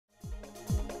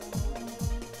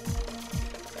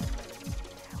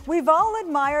We've all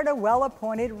admired a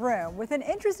well-appointed room with an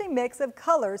interesting mix of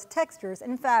colors, textures,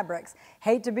 and fabrics.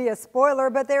 Hate to be a spoiler,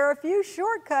 but there are a few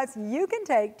shortcuts you can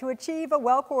take to achieve a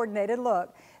well-coordinated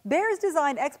look. Behr's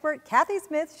design expert Kathy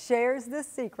Smith shares the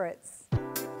secrets.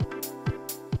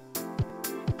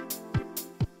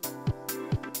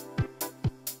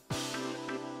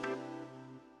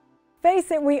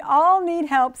 Face it, we all need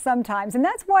help sometimes, and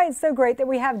that's why it's so great that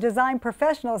we have design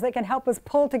professionals that can help us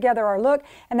pull together our look,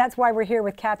 and that's why we're here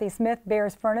with Kathy Smith,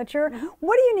 Behr's Furniture.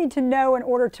 What do you need to know in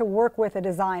order to work with a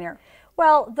designer?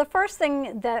 Well, the first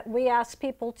thing that we ask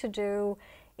people to do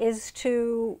is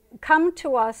to come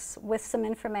to us with some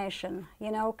information,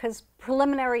 because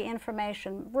preliminary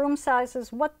information, room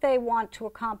sizes, what they want to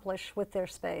accomplish with their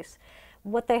space,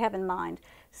 what they have in mind.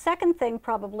 Second thing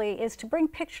probably is to bring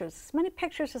pictures, as many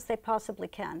pictures as they possibly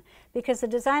can, because the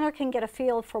designer can get a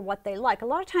feel for what they like. A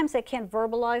lot of times they can't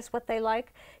verbalize what they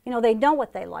like. They know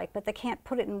what they like, but they can't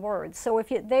put it in words. So if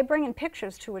they bring in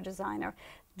pictures to a designer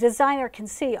can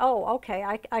see, oh, okay,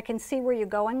 I can see where you're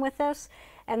going with this,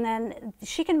 and then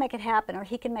she can make it happen, or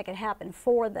he can make it happen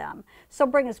for them. So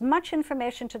bring as much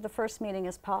information to the first meeting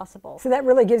as possible. So that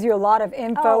really gives you a lot of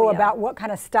info about what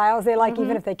kind of styles they like,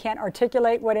 even if they can't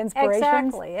articulate what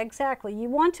inspirations. Exactly. You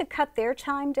want to cut their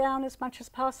time down as much as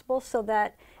possible so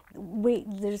that the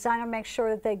designer makes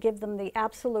sure that they give them the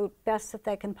absolute best that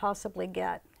they can possibly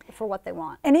get for what they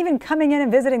want. And even coming in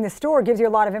and visiting the store gives you a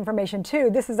lot of information too.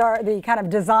 This is the kind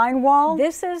of design wall.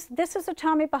 This is a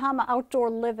Tommy Bahama outdoor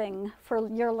living for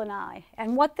your lanai.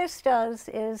 And what this does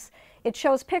is it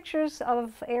shows pictures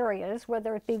of areas,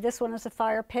 whether it be this one is a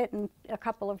fire pit and a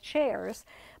couple of chairs,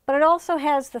 but it also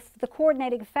has the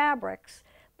coordinating fabrics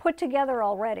put together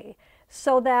already,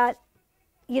 so that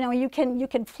you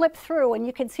can flip through and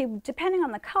you can see, depending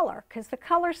on the color, because the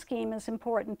color scheme is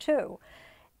important too.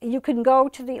 You can go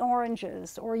to the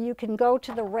oranges, or you can go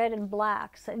to the red and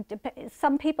blacks.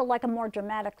 Some people like a more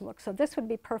dramatic look, so this would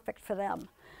be perfect for them.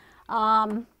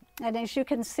 And as you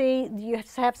can see, you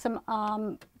have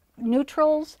some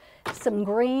neutrals, some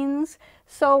greens.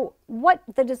 So what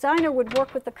the designer would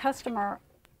work with the customer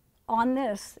on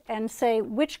this and say,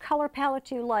 which color palette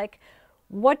do you like?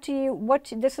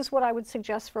 This is what I would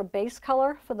suggest for a base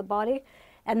color for the body.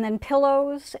 And then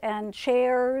pillows and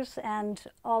chairs and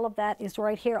all of that is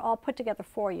right here, all put together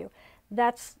for you.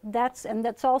 That's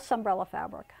all Sunbrella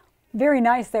fabric. Very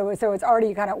nice though, so it's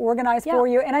already kind of organized for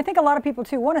you. And I think a lot of people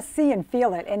too want to see and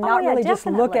feel it and not really just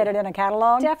look at it in a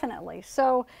catalog. Definitely.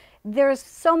 So there's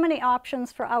so many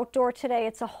options for outdoor today.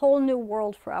 It's a whole new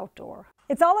world for outdoor.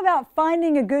 It's all about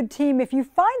finding a good team. If you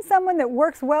find someone that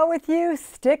works well with you,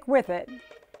 stick with it.